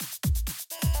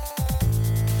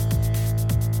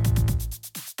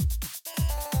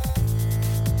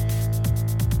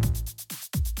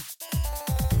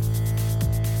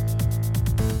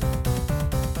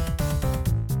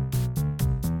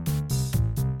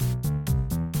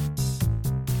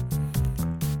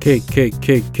Cake, cake,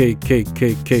 cake, cake, cake,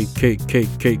 cake, cake, cake, cake,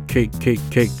 cake, cake, cake,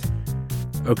 cake.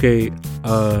 Okay,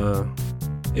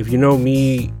 if you know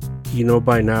me, you know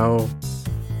by now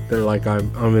they're like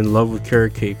I'm in love with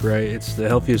carrot cake, right? It's the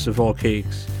healthiest of all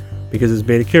cakes because it's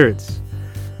made of carrots.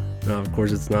 No, of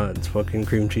course it's not. It's fucking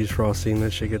cream cheese frosting.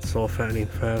 That shit gets all fattening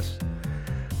fast.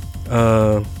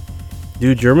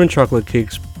 Dude, German chocolate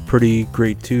cake's pretty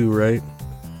great too, right?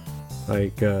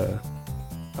 Like,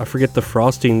 I forget the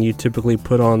frosting you typically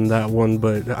put on that one,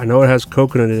 but I know it has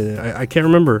coconut in it. I can't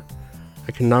remember.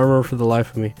 I cannot remember for the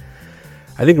life of me.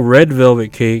 I think red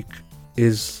velvet cake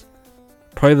is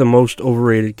probably the most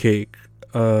overrated cake.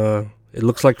 It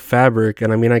looks like fabric,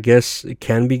 and I mean, I guess it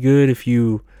can be good if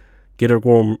you get a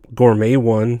gourmet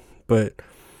one, but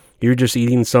you're just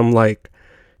eating some like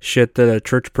shit that a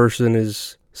church person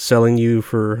is selling you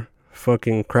for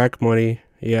fucking crack money.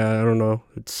 Yeah, I don't know.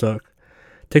 It'd suck.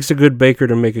 Takes a good baker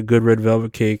to make a good red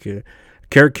velvet cake. A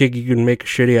carrot cake, you can make a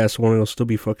shitty ass one, it'll still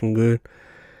be fucking good.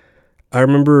 I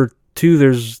remember too,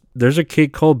 there's a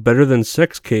cake called Better Than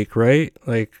Sex Cake, right?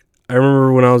 Like, I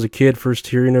remember when I was a kid first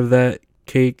hearing of that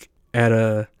cake at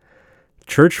a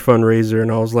church fundraiser,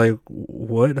 and I was like,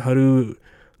 what? How do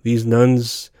these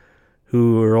nuns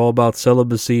who are all about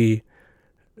celibacy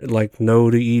like know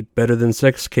to eat better than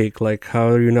sex cake? Like, how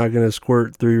are you not gonna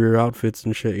squirt through your outfits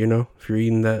and shit, you know, if you're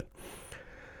eating that?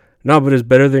 No, but is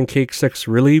better than cake sex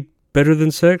really better than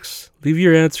sex? Leave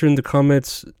your answer in the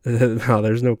comments. No,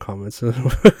 there's no comments.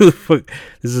 Fuck,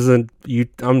 this isn't you.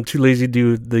 I'm too lazy to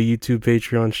do the YouTube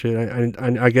Patreon shit.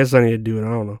 I guess I need to do it. I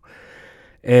don't know.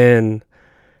 And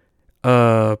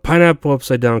pineapple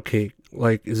upside down cake.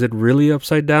 Like, is it really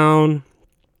upside down?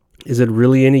 Is it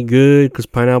really any good? Because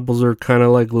pineapples are kind of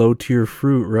like low tier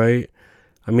fruit, right?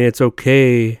 I mean, it's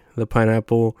okay, the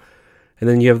pineapple. And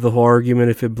then you have the whole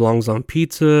argument if it belongs on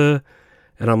pizza.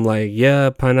 And I'm like, yeah,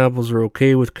 pineapples are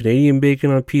okay with Canadian bacon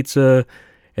on pizza.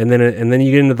 And then you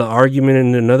get into the argument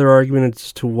and another argument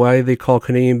as to why they call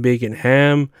Canadian bacon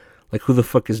ham. Like, who the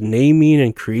fuck is naming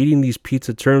and creating these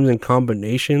pizza terms and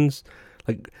combinations?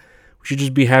 Like, we should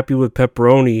just be happy with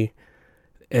pepperoni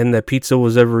and that pizza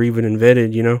was ever even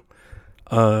invented, you know?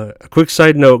 A quick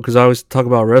side note, because I always talk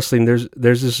about wrestling. There's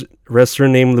this wrestler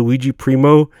named Luigi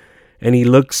Primo, and he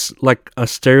looks like a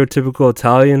stereotypical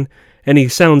Italian, and he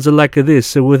sounds like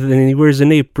this. And he wears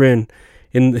an apron,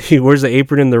 and he wears the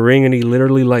apron in the ring, and he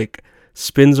literally like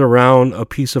spins around a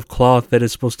piece of cloth that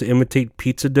is supposed to imitate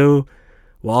pizza dough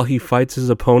while he fights his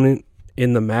opponent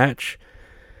in the match.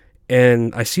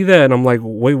 And I see that, and I'm like,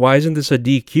 wait, why isn't this a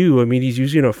DQ? I mean, he's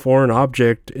using a foreign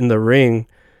object in the ring.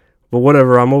 But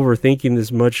whatever, I'm overthinking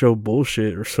this macho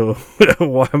bullshit or so.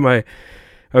 Why am I...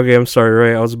 Okay, I'm sorry,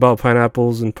 right? I was about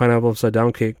pineapples and pineapple upside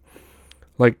down cake.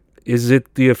 Like, is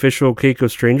it the official cake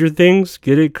of Stranger Things?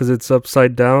 Get it? Because it's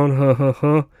upside down?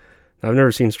 I've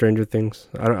never seen Stranger Things.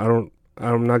 I'm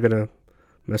not gonna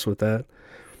mess with that.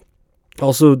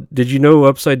 Also, did you know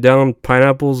upside down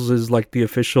pineapples is like the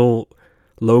official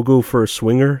logo for a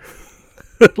swinger?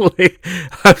 Like,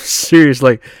 I'm serious.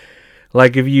 Like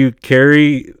if you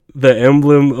carry the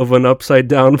emblem of an upside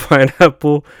down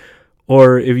pineapple,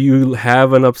 or if you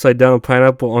have an upside down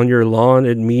pineapple on your lawn,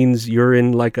 it means you're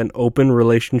in like an open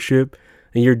relationship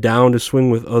and you're down to swing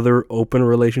with other open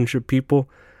relationship people.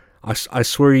 I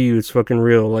swear to you, it's fucking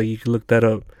real. Like, you can look that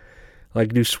up.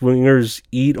 Like, do swingers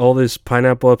eat all this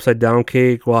pineapple upside down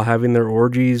cake while having their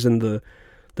orgies, and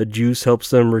the juice helps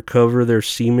them recover their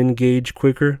semen gauge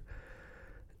quicker?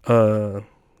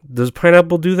 Does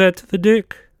pineapple do that to the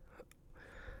dick?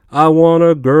 I want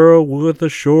a girl with a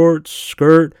short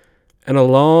skirt and a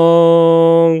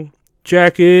long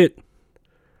jacket.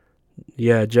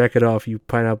 Yeah, jack it off, you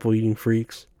pineapple eating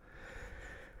freaks.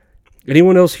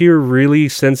 Anyone else here really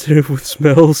sensitive with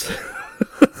smells?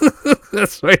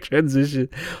 That's my transition.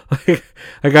 Like,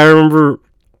 I remember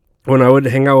when I would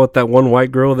hang out with that one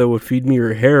white girl that would feed me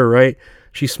her hair, right?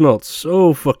 She smelled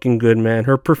so fucking good, man.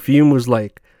 Her perfume was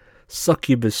like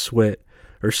succubus sweat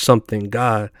or something.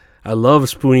 God, I love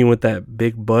spooning with that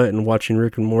big butt and watching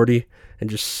Rick and Morty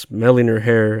and just smelling her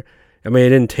hair. I mean, it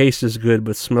didn't taste as good,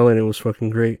 but smelling it was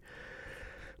fucking great.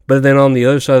 But then on the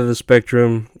other side of the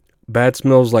spectrum, bad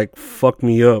smells like fuck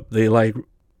me up. They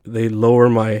lower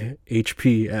my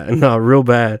HP. No, real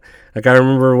bad. Like, I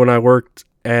remember when I worked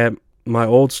at my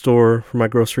old store for my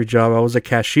grocery job, I was a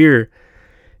cashier,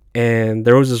 and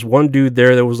there was this one dude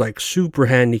there that was like super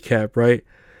handicapped, right?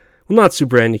 Well, not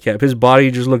super handicapped. His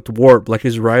body just looked warped. Like,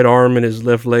 his right arm and his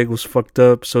left leg was fucked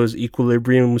up, so his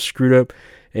equilibrium was screwed up,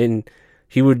 and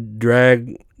he would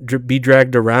be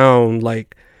dragged around.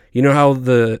 Like, you know how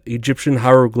the Egyptian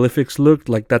hieroglyphics looked?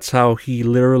 Like, that's how he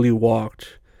literally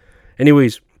walked.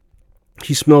 Anyways,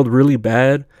 he smelled really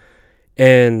bad,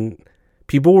 and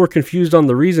people were confused on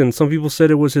the reason. Some people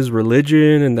said it was his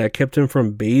religion and that kept him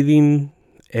from bathing,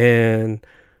 and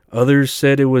others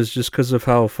said it was just because of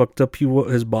how fucked up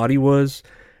his body was,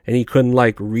 and he couldn't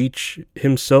like reach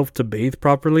himself to bathe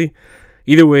properly.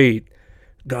 Either way,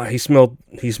 God, he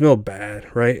smelled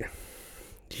bad, right?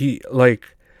 He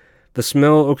like the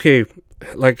smell. Okay,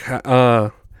 like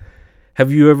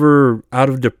have you ever, out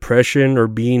of depression or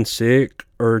being sick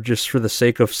or just for the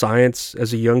sake of science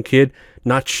as a young kid,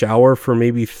 not shower for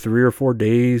maybe 3 or 4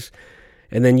 days,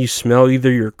 and then you smell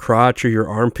either your crotch or your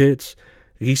armpits?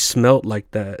 He smelled like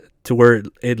that to where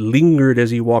it lingered as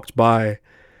he walked by.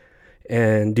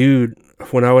 And dude,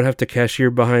 when I would have to cashier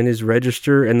behind his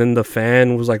register and then the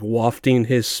fan was like wafting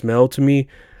his smell to me,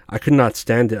 I could not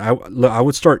stand it. I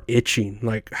would start itching.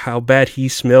 Like how bad he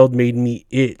smelled made me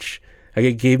itch. Like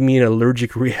it gave me an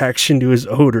allergic reaction to his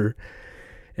odor.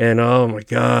 And oh my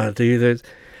God, dude,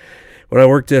 when I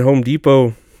worked at Home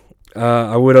Depot,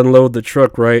 I would unload the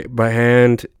truck right by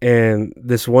hand, and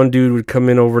this one dude would come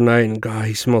in overnight, and God,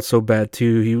 he smelled so bad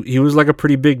too. He was like a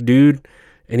pretty big dude,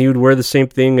 and he would wear the same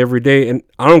thing every day. And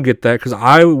I don't get that, because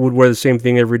I would wear the same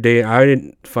thing every day. I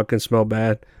didn't fucking smell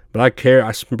bad, but I care.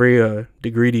 I spray a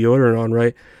degree deodorant on,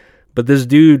 right? But this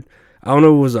dude, I don't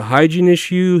know if it was a hygiene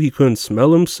issue. He couldn't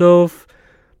smell himself,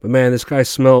 but man, this guy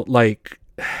smelled like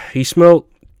he smelled.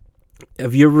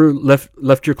 Have you ever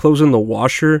left your clothes in the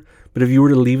washer? But if you were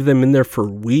to leave them in there for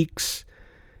weeks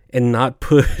and not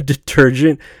put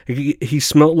detergent, he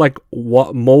smelled like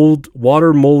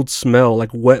water mold smell, like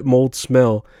wet mold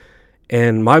smell.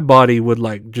 And my body would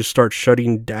like just start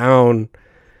shutting down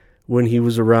when he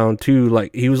was around too.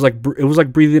 Like he was like, it was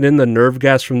like breathing in the nerve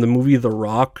gas from the movie The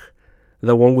Rock,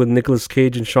 the one with Nicolas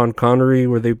Cage and Sean Connery,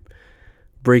 where they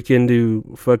break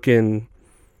into fucking,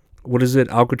 what is it,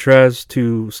 Alcatraz,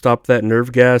 to stop that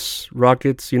nerve gas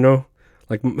rockets, you know?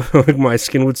 Like my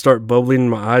skin would start bubbling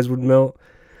and my eyes would melt.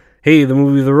 Hey, the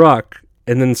movie The Rock.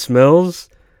 And then smells.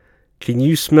 Can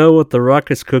you smell what The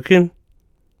Rock is cooking?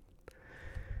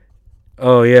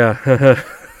 Oh, yeah.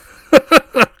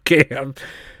 Okay.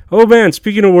 Oh, man,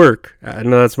 speaking of work. I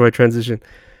know that's my transition.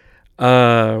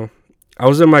 I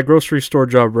was at my grocery store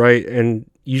job, right? And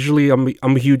usually I'm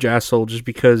a huge asshole just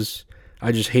because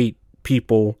I just hate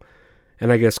people.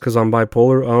 And I guess because I'm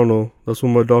bipolar. I don't know. That's what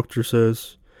my doctor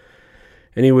says.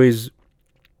 Anyways,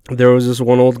 there was this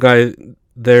one old guy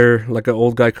there, like an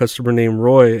old guy customer named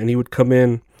Roy, and he would come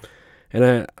in,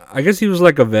 and I guess he was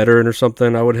like a veteran or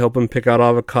something. I would help him pick out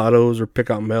avocados or pick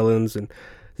out melons, and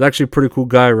he's actually a pretty cool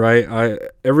guy, right?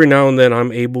 Every now and then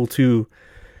I'm able to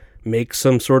make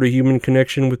some sort of human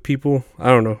connection with people. I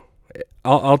don't know.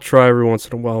 I'll try every once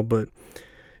in a while, but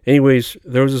anyways,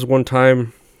 there was this one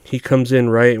time he comes in,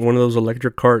 right, in one of those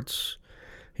electric carts.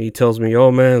 He tells me,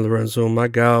 oh man, Lorenzo, my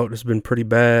gout has been pretty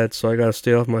bad, so I gotta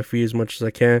stay off my feet as much as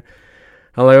I can.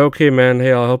 I'm like, okay, man,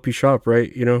 hey, I'll help you shop,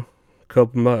 right? You know,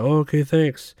 help him out. Oh, okay,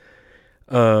 thanks.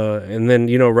 And then,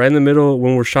 you know, right in the middle,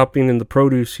 when we're shopping in the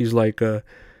produce, he's like,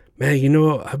 man, you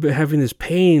know, I've been having this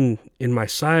pain in my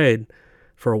side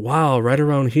for a while, right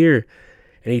around here.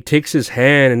 And he takes his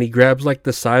hand and he grabs like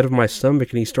the side of my stomach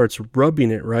and he starts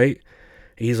rubbing it, right?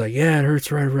 And he's like, yeah, it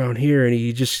hurts right around here. And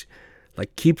he just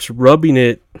like keeps rubbing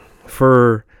it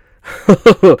for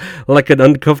like an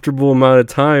uncomfortable amount of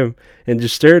time and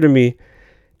just stared at me.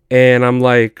 And I'm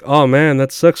like, oh man,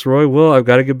 that sucks, Roy. Well, I've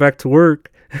got to get back to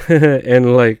work.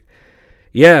 And like,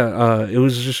 yeah, it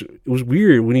was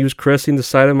weird. When he was caressing the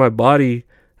side of my body,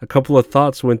 a couple of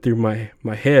thoughts went through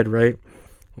my head, right?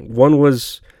 One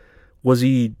was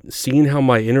he seeing how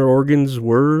my inner organs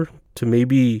were to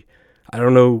maybe, I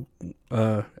don't know,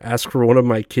 ask for one of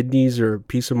my kidneys or a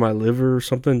piece of my liver or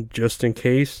something just in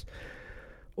case?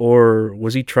 Or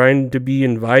was he trying to be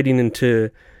inviting into,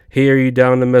 hey, are you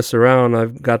down to mess around?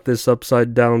 I've got this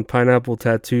upside down pineapple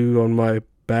tattoo on my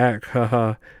back.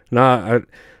 Haha.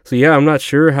 So yeah, I'm not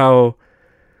sure how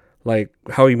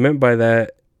he meant by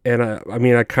that. And I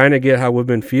mean, I kind of get how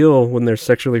women feel when they're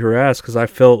sexually harassed, because I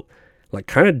felt like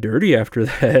kind of dirty after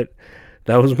that.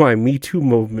 That was my Me Too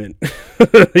movement.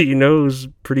 You know, it was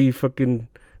pretty fucking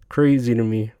crazy to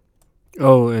me.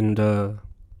 Oh, and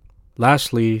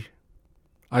lastly,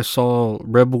 I saw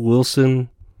Rebel Wilson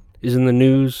is in the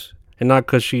news, and not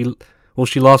because she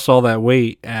lost all that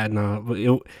weight.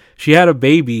 She had a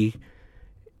baby,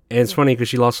 and it's funny because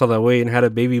she lost all that weight and had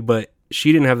a baby, but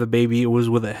she didn't have the baby. It was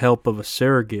with the help of a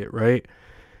surrogate, right?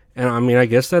 And I mean, I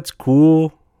guess that's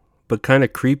cool, but kind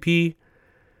of creepy.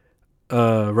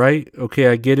 Right? Okay,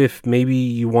 I get if maybe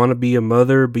you want to be a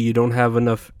mother, but you don't have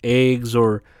enough eggs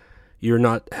or you're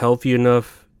not healthy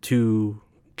enough to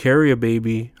carry a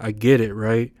baby. I get it,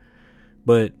 right?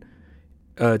 But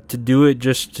to do it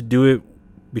just to do it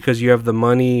because you have the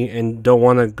money and don't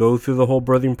want to go through the whole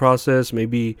birthing process.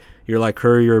 Maybe you're like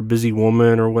her, you're a busy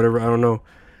woman or whatever. I don't know.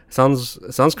 It sounds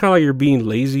kind of like you're being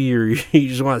lazy, or you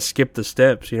just want to skip the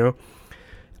steps, you know?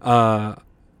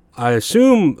 I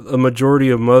assume a majority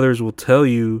of mothers will tell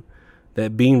you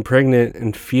that being pregnant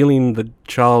and feeling the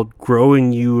child grow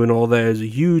in you and all that is a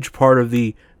huge part of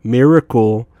the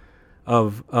miracle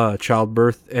of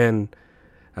childbirth. And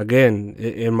again,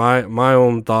 in my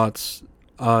own thoughts,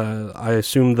 I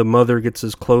assume the mother gets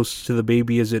as close to the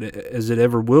baby as it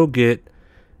ever will get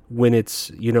when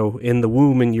it's, you know, in the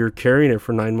womb and you're carrying it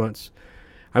for 9 months.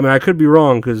 I mean, I could be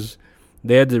wrong because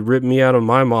they had to rip me out of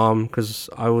my mom because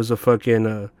I was a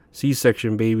fucking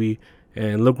C-section baby,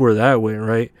 and look where that went,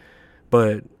 right?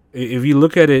 But if you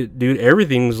look at it, dude,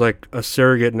 everything's like a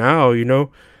surrogate now, you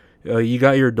know? You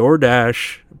got your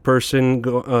DoorDash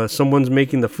person, someone's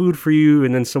making the food for you,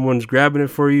 and then someone's grabbing it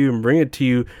for you and bringing it to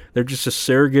you. They're just a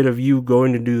surrogate of you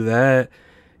going to do that.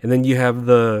 And then you have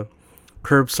the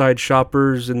curbside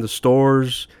shoppers in the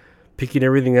stores picking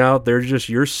everything out. They're just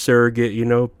your surrogate, you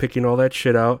know, picking all that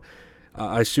shit out.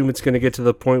 I assume it's going to get to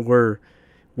the point where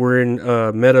we're in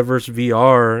metaverse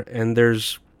VR, and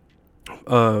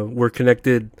we're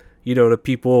connected, you know, to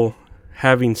people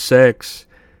having sex,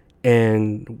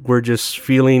 and we're just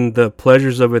feeling the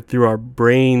pleasures of it through our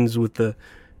brains with the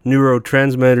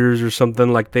neurotransmitters or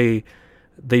something like they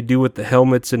do with the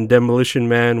helmets in Demolition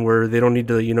Man, where they don't need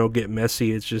to, you know, get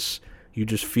messy. It's just, you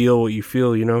just feel what you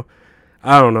feel, you know?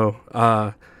 I don't know.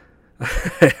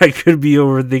 I could be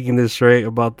overthinking this, right?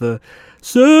 About the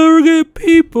surrogate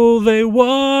people, they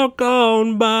walk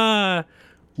on by.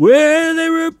 Where they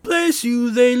replace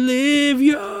you, they live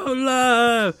your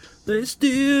life. They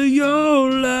steal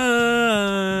your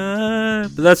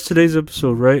life. But that's today's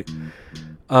episode, right?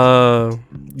 Go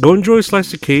enjoy a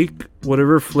slice of cake,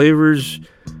 whatever flavors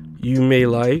you may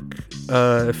like.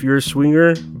 If you're a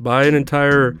swinger, buy an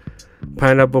entire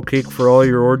pineapple cake for all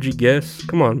your orgy guests.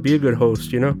 Come on, be a good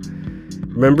host, you know?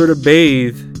 Remember to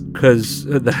bathe, because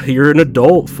you're an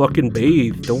adult. Fucking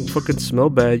bathe. Don't fucking smell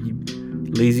bad, you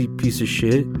lazy piece of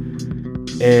shit.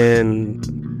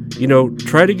 And, you know,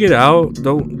 try to get out.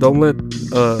 Don't let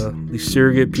these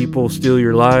surrogate people steal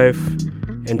your life.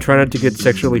 And try not to get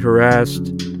sexually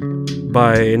harassed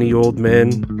by any old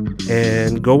men.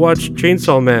 And go watch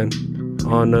Chainsaw Man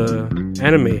on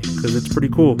anime, because it's pretty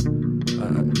cool.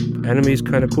 Anime is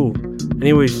kind of cool.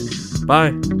 Anyways,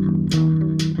 bye.